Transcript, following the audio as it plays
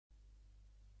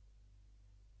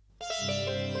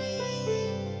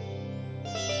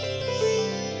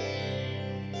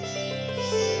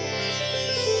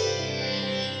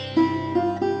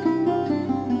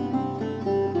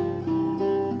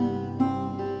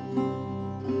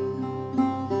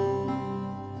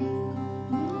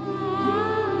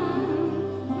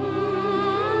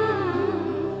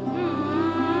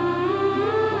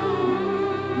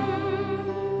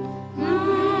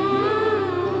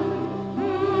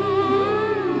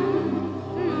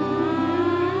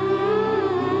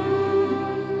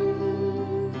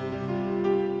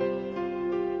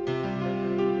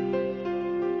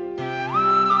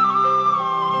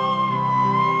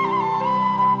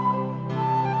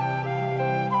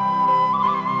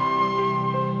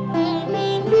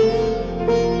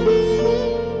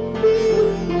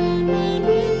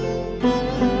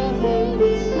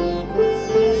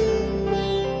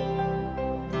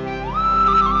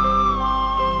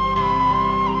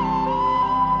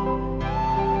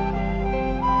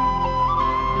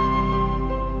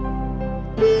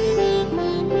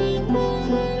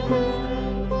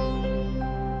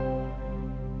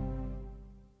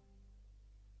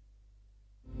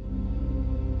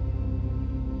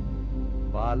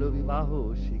বাল্য বিবাহ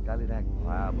সেকালের এক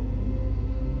ভয়াবহ।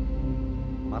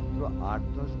 মাত্র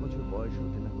 ৮-১০ বছর বয়স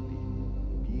হতে না হতে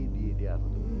বিয়ে দিয়ে দেয়া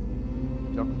হতো,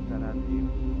 যখন তারা প্রেম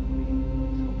সম্পূর্ণ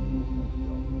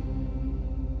নীরব।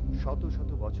 শত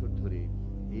শত বছর ধরে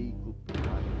এই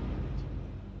কুপ্রথা চলেছে।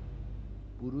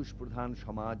 পুরুষ প্রধান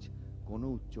সমাজ কোনো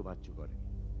উচ্চবাচ্য করেনি।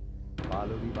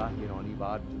 বাল্যবিবাহের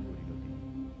অনিবার্য পরিণতি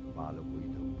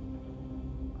বালবৈধব্য।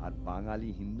 আর বাঙালি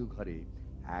হিন্দু ঘরে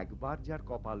একবার যার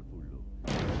কপাল পুড়ল,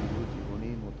 পুরো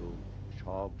জীবনের মতো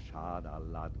সব স্বাদ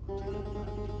আহ্লাদ ঘুচে গেল তার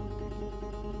জীবন থেকে।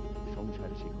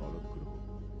 সংসারে সে গলদ গ্রহ,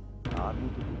 তার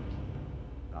মতো দুঃখী,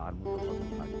 তার মতো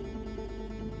হতভাগী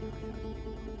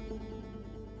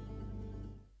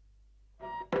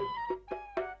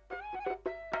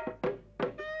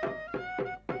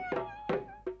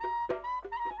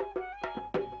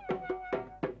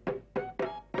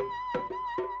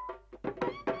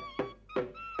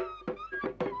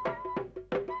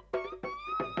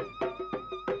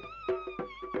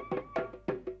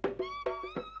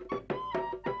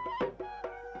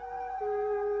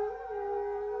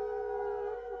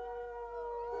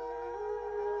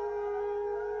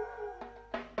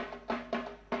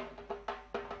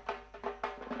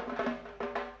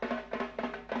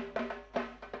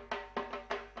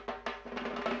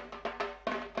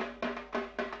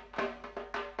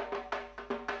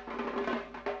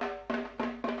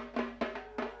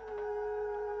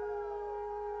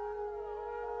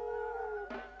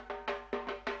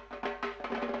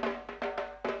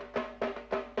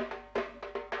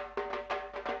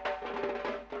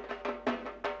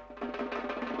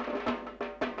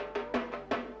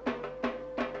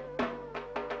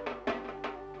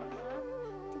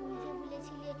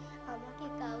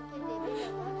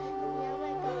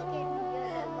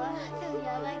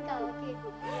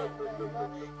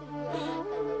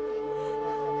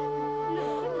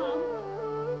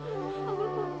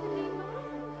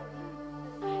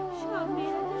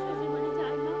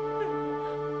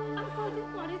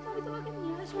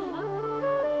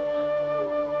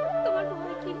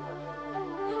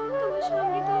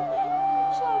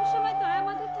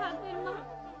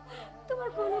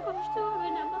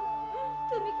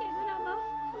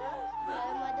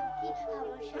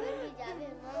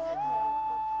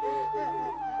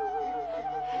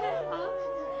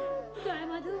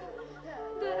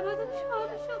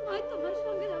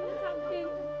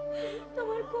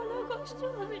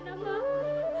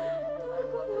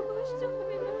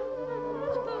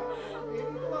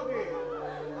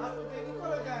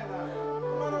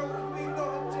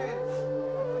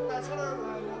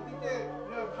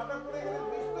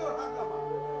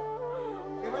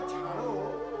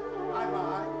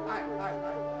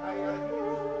দুনিয়ায় আর কেউ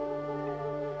নেই।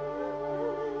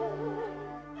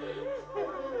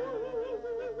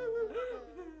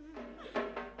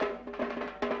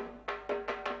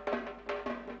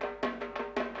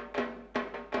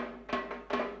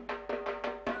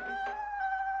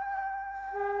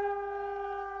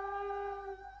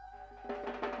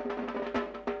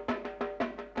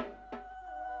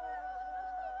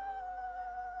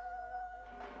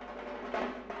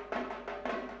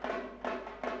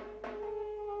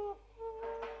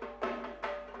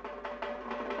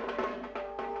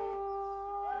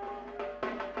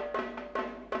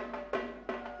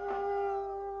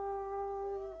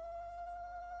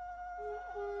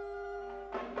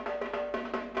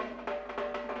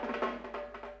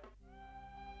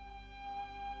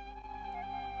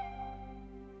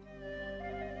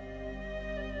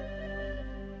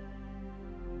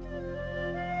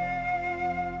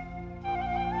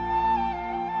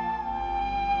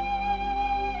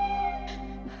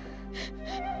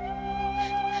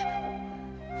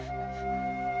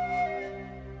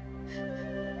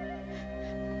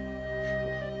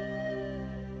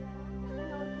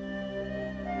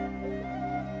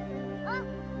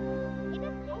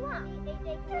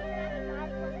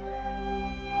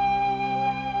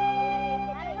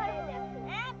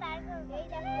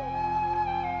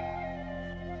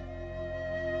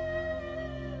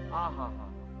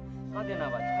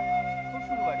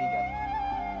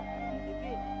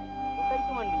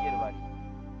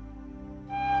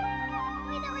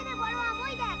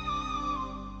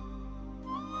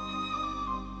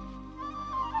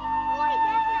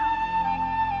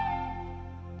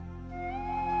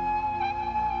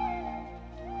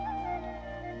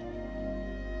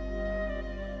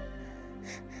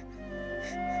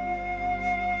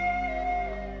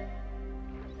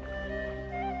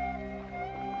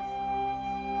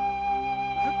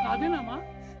 কাঁদে না মা,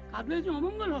 কাঁদলে যে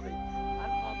অমঙ্গল হবে। আর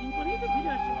কদিন পরেই তো ফিরে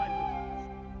আসছে বাড়ি।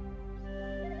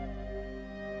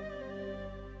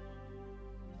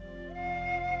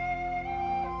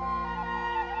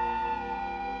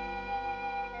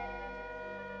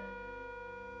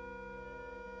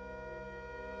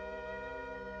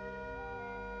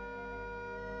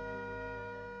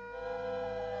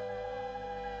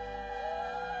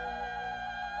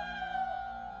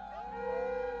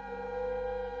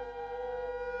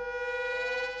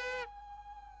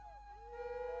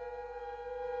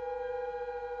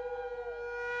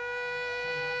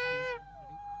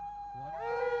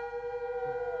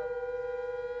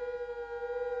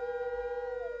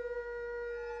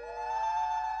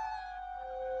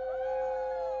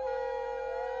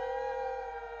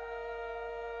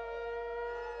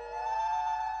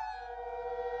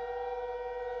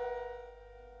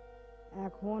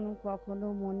 এখন কখনো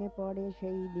মনে পড়ে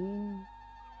সেই দিন,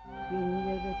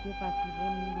 পিঞ্জরেতে পাখি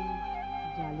বন্দি,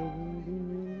 জালে বন্দি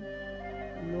নীল,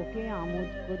 লোকে আমোদ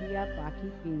করিয়া পাখি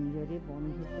পিঞ্জরে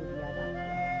বন্ধ করিয়া রাখে।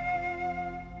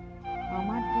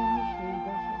 আমার যেন সেই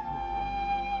দশা ঘটিয়াছে,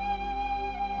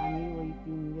 আমি ওই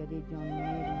পিঞ্জরে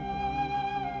জন্মের মতো বন্দি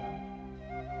হইয়া।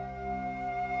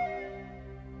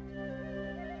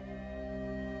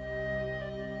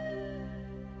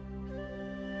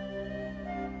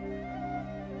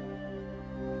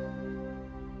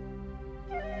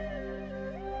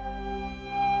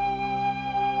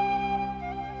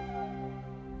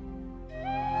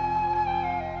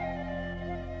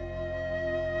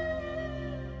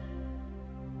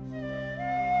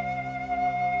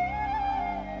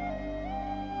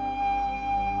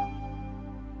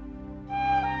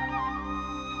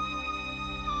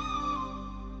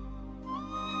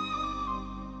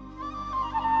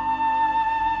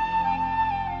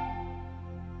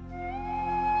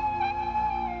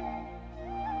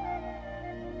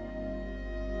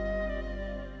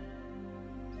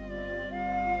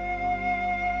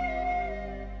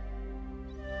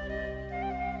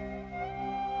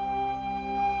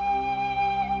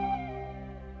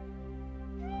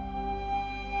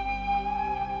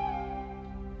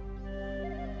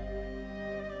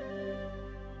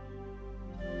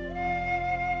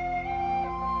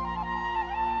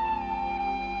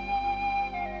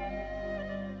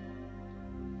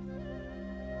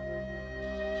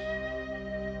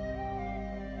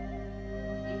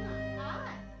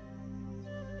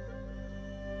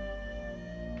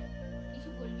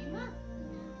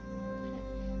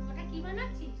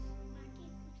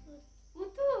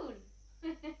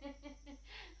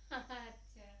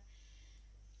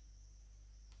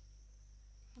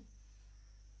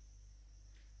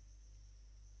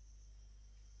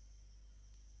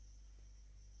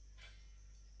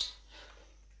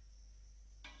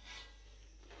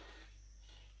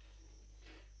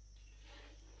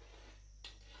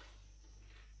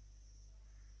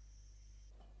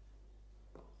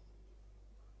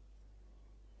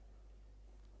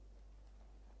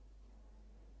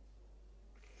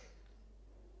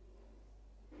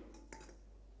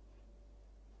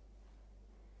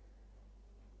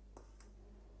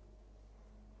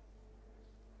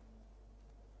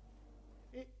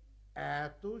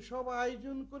 এত সব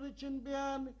আয়োজন করেছেন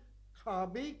বেয়ান,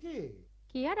 খাবে কে?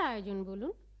 কি আর আয়োজন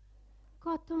বলুন,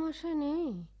 কত মশাই নেই,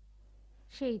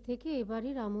 সেই থেকে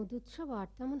এবারের আমোদ উৎসব আর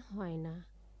তেমন হয় না।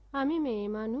 আমি মেয়ে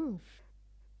মানুষ।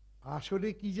 আসলে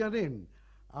কি জানেন,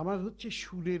 আমার হচ্ছে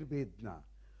সুরের বেদনা,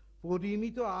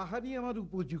 পরিণীত আহারই আমার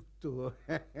উপযুক্ত।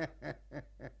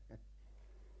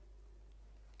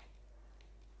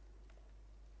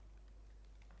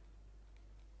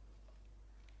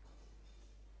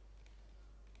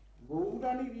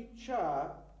 বৌরানীর ইচ্ছা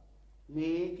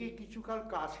মেয়েকে কিছুকাল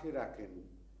কাছে রাখেন,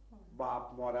 বাপ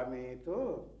মরা মেয়ে তো।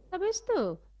 তা বেশ তো,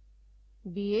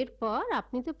 বিয়ের পর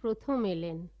আপনি তো প্রথম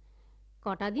এলেন,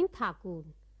 কটা দিন থাকুন,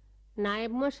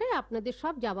 নায়েব মশাই আপনাদের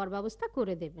সব যাবার ব্যবস্থা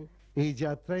করে দেবেন। এই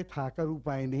যাত্রায় থাকার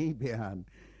উপায় নেই বেয়ান,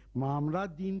 মামলার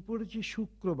দিন পড়েছে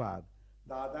শুক্রবার।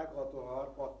 দাদা গত হওয়ার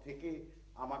পর থেকে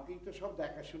আমাকেই তো সব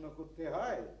দেখাশোনা করতে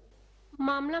হয়।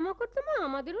 মামলা মকদ্দমা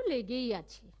আমাদেরও লেগেই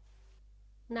আছে।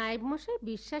 নায়েব মশাই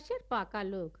বিশ্বাসের পাকা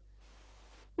লোক,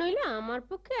 নইলে আমার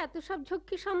পক্ষে এত সব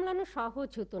ঝক্কি সামলানো সহজ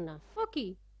হতো না। ও কি,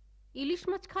 ইলিশ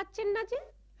মাছ খাচ্ছেন না যে?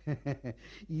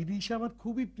 ইলিশ আমার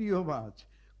খুবই প্রিয় মাছ,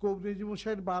 কবরেজ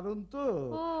মশাইয়ের বারণ তো।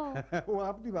 ও। ও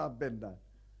আপনি ভাববেন না।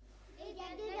 এই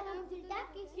দেখ দেখ হামসিলটা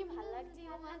কি ভালো লাগছে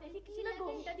আমার, দেখি কি সুন্দর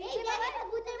ঘোমটা দিয়েছে বাবা,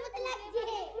 ভূতের মতো লাগছে।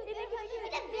 এটা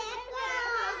দেখ না,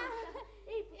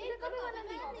 এই ভূতের কবে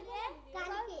বানাবি?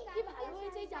 কালকে। কি ভালো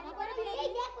হয়েছে এই জামা পরে, এই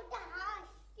দেখ ওটা হাঁস,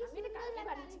 কি সুন্দর কালকে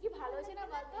বানিয়েছি, কি ভালো হয়েছে না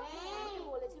বলতো? আমি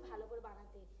বলেছি ভালো করে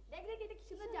বানাতে। দেখ দেখ এটা কি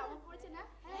সুন্দর জামা পরেছে না?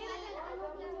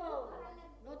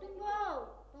 নতুন বউ,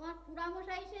 তোমার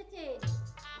খুড়ামশাই এসেছে,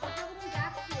 মাথা বরং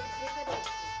ডাকছে, যেতে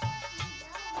দেখছে।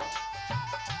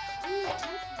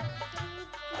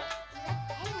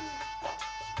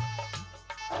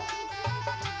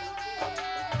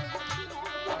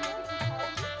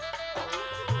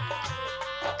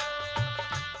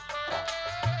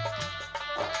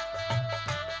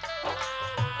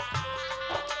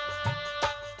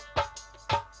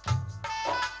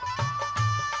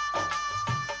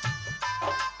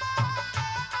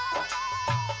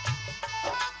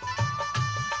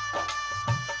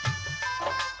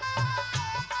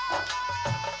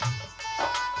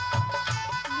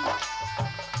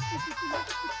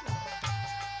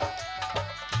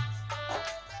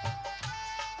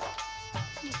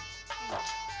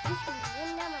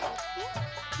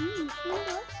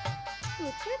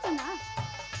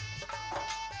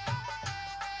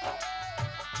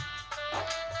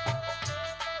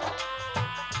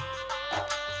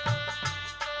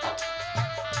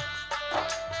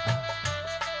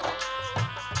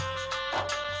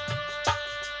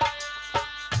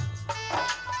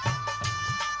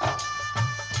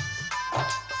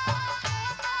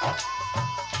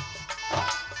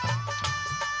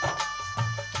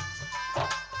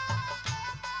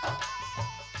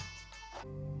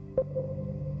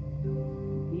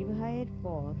 বিবাহের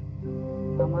পর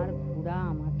আমার খুড়া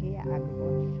আমাকে 1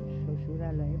 বৎসর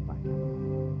শ্বশুরালয়ে পাঠান।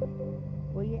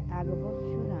 ওই 1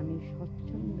 বৎসর আমি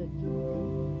স্বচ্ছন্দ চিত্তে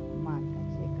মার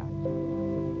কাছে কাজ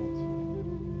করিয়াছি।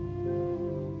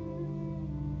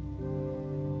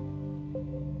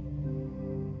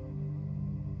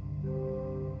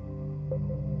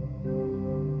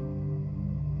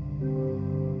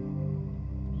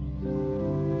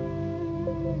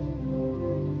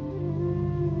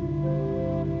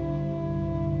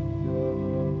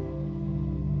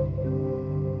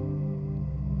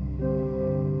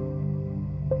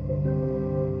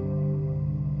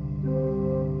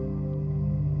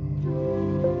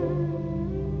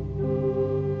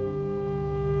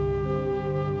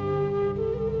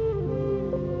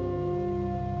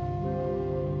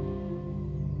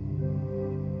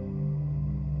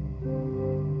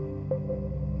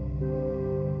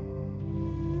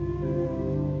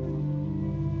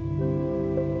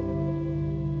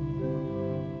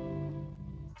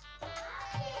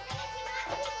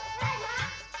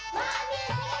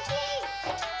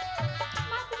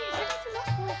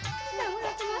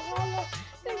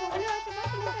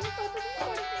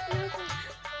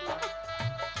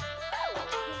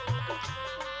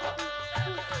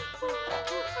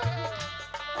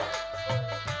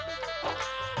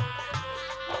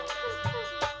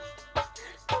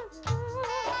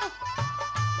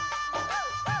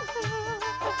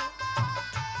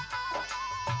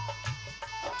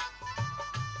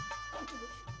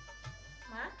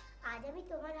 মা, আজ আমি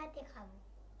তোমার হাতে খাবো।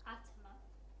 আচ্ছা মা।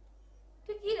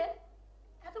 তুই কি রে,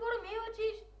 এত বড় মেয়ে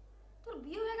হচ্ছিস, তোর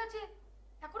বিয়ে হয়ে গেছে,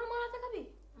 এখনো মার হাতে খাবি?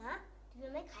 মা, তুমি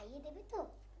আমায় খাইয়ে দেবে তো?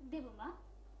 দেবো মা,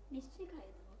 নিশ্চয়ই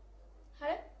খাইয়ে দেবো।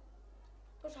 হ্যাঁ,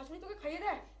 তোর শাশুড়ি তোকে খাইয়ে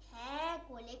দেয়? হ্যাঁ,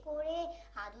 কোলে করে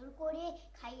আদর করে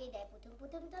খাইয়ে দেয়। প্রথম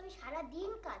প্রথম তো আমি সারা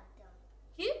দিন কাঁদতাম।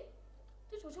 কি,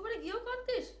 তুই শ্বশুরবাড়ি গিয়েও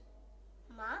কাঁদতিস?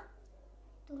 মা,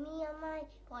 তুমি আমায়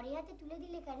পরে হাতে তুলে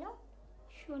দিলে কেন?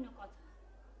 শোনো কথা,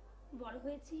 বড়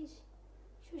হয়েছিস,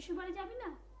 শ্বশুরবাড়ি যাবি না?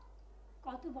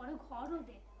 কত বড় ঘর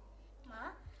ওদের। মা,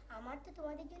 আমার তো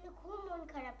তোমাদের জন্য খুব মন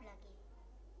খারাপ লাগে।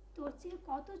 তোর চেয়ে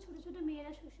কত ছোট ছোট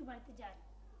মেয়েরা শ্বশুরবাড়িতে যায়।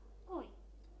 কই,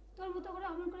 তোর মতো করে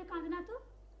অমন করে কাঁদে না তো।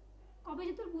 কবে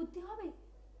যে তোর বুদ্ধি হবে?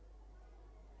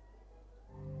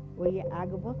 ওই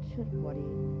 1 বৎসর পরে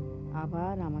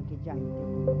আবার আমাকে যাইতে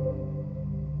হল।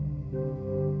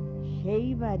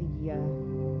 সেইবার গিয়া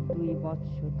 2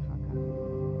 বৎসর থাকা হল।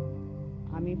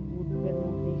 আমি পূর্বের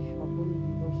মধ্যে সকল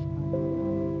দিবস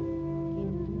কাটাইলাম,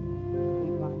 কিন্তু ওই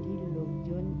বাড়ির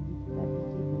লোকজন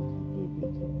ইত্যাদিকে দেখিতে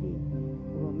দেখিতে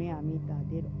ক্রমে আমি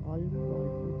তাদের অল্প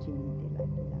অল্প চিনিতে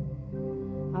লাগিলাম।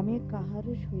 আমি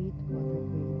কাহারও সহিত কথা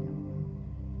কহিতাম না,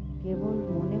 কেবল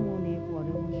মনে মনে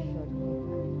পরমেশ্বরকে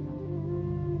ডাকিতাম,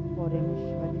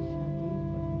 পরমেশ্বরের সাথেই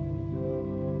কথা কইতাম,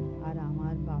 আর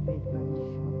আমার বাপের বাড়ির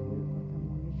সকল কথা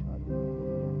মনে স্মরণ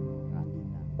করিয়া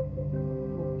কাঁদিতাম।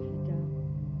 পক্ষীটা,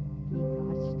 কি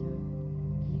গাছটা,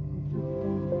 কি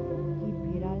কুকুরটা, কি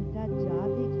বিড়ালটা যা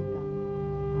দেখিতাম,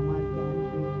 আমার জ্ঞান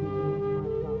বৃদ্ধি যে আমার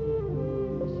বাপের বাড়িতে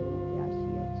এসে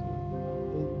আসিয়াছে,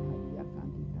 এই ভাবিয়া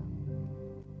কাঁদিতাম।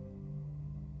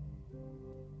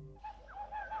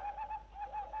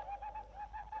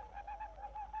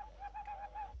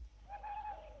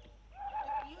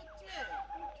 কি হচ্ছে?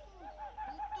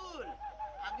 পুতুল,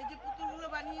 আগে যে পুতুলগুলো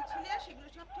বানিয়েছিলে সেগুলো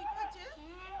সব ঠিক আছে?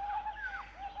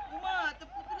 উমা, তো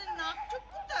পুতুলের নাক চোখ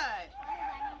কোথায়?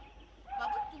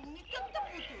 বাবা, তুমি তো একটা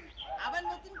পুতুল, আবার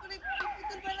নতুন করে কি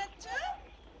পুতুল বানাচ্ছ?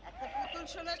 একটা পুতুল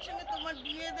সোনার সঙ্গে তোমার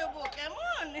বিয়ে দেবো,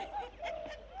 কেমন?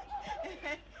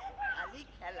 খালি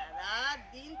খেলা, রাত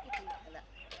দিন পুতুল খেলা।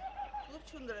 খুব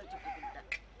সুন্দর হয়েছে পুতুলটা।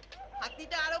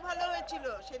 হাতিটা আরো ভালো হয়েছিল,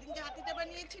 সেদিন যে হাতিটা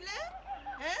বানিয়েছিলে,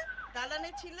 হ্যাঁ,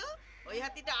 দালানে ছিল, ওই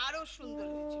হাতিটা আরো সুন্দর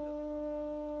হয়েছিল।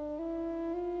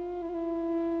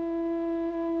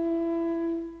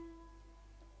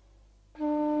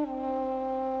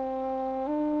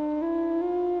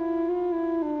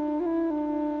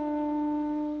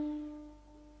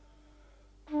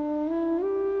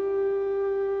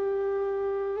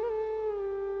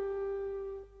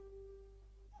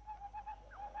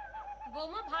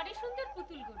 বৌমা ভারী সুন্দর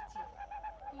পুতুল করছে।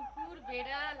 কুকুর,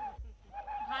 বেড়াল,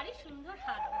 ভারী সুন্দর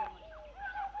হাত বৌমা।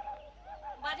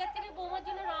 বাজার থেকে বৌমার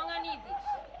জন্য রং আনিয়ে দিস।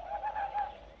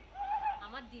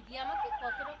 আমার দিদি আমাকে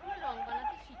কত রকমের রং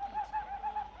বানাতে শিখিয়েছে।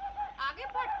 আগে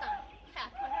পারতাম,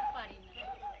 এখন আর পারি না।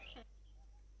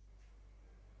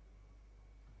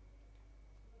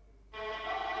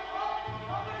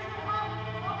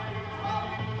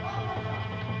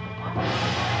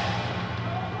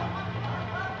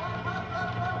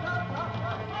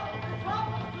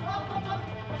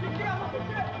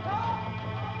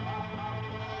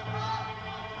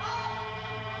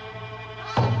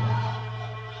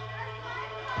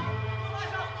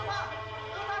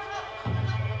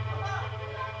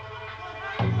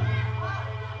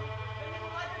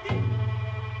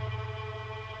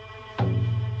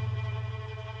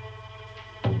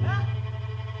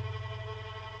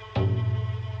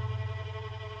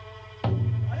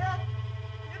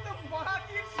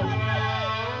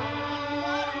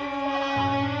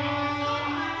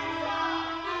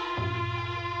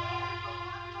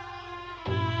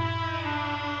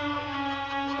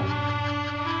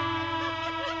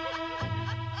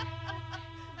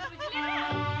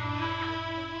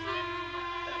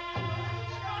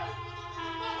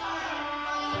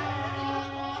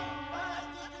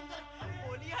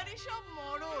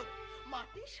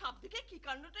 সাপ দেখে কি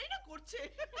কাণ্ডটাই না করছে।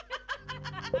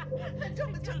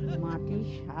 চলো চলো। মাটির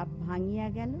সাপ ভাঙিয়া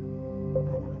গেল,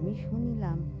 আর আমি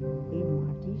শুনিলাম এই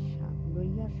মাটির সাপ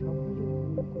লইয়া সকলে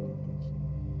ভুল করিতেছে।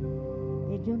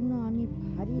 এজন্য আমি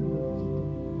ভারী লজ্জিত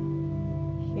হইলাম।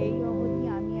 সেই অবধি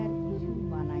আমি আর কিছুই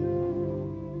বানাইলাম না।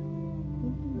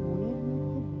 কিন্তু মনের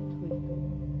মধ্যে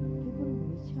বোধ হইল কেবল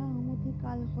মিছা আমোদে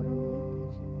কাল হরণ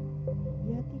হইতেছে,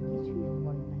 ইহাতে কিছুই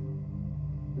ফল নাই।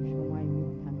 সময়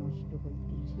মিথ্যা নষ্ট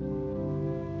হইতেছে,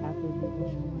 এত দেব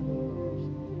সমারোহ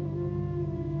অবস্থা।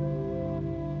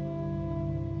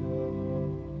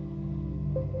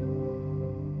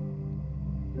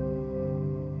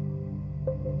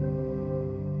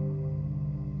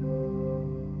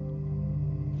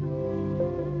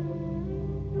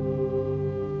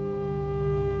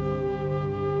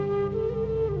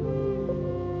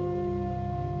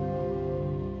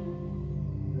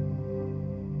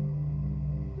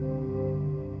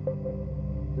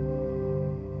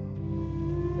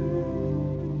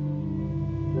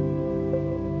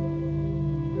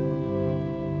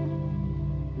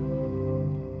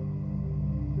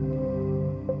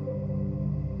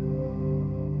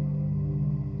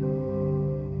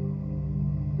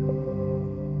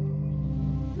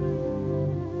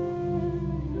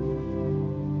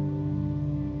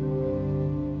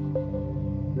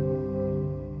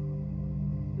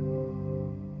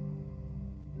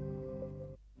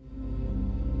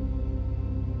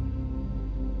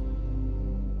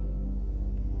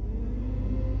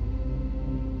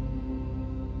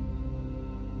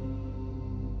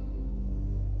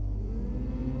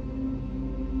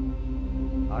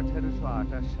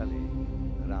 সালে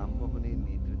রামমোহনের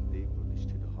নেতৃত্বে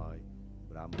প্রতিষ্ঠিত হয়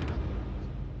ব্রাহ্মণ সমাজ।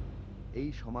 এই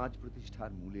সমাজ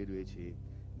প্রতিষ্ঠার মূলে রয়েছে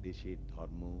দেশের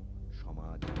ধর্ম,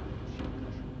 সমাজ,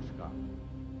 শিক্ষা সংস্কার।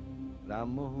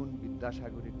 রামমোহন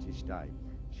বিদ্যাসাগরের চেষ্টায়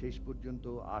শেষ পর্যন্ত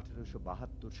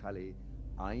 1872 সালে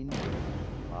আইন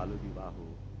বাল্যবিবাহ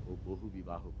ও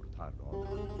বহুবিবাহ প্রথার রদ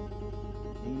হয়।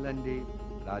 ইংল্যান্ডে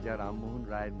রাজা রামমোহন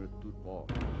রায়ের মৃত্যুর পর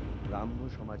ব্রাহ্ম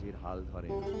সমাজের হাল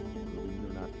ধরেন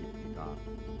রবীন্দ্রনাথের পিতা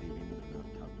দেবেন্দ্রনাথ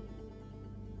ঠাকুর।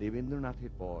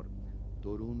 দেবেন্দ্রনাথের পর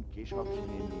তরুণ কেশব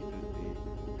সেনের নেতৃত্বে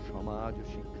সমাজ ও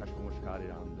শিক্ষা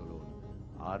সংস্কারের আন্দোলন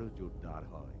আরো জোরদার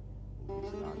হয় ও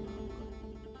বিস্তার লাভ করে।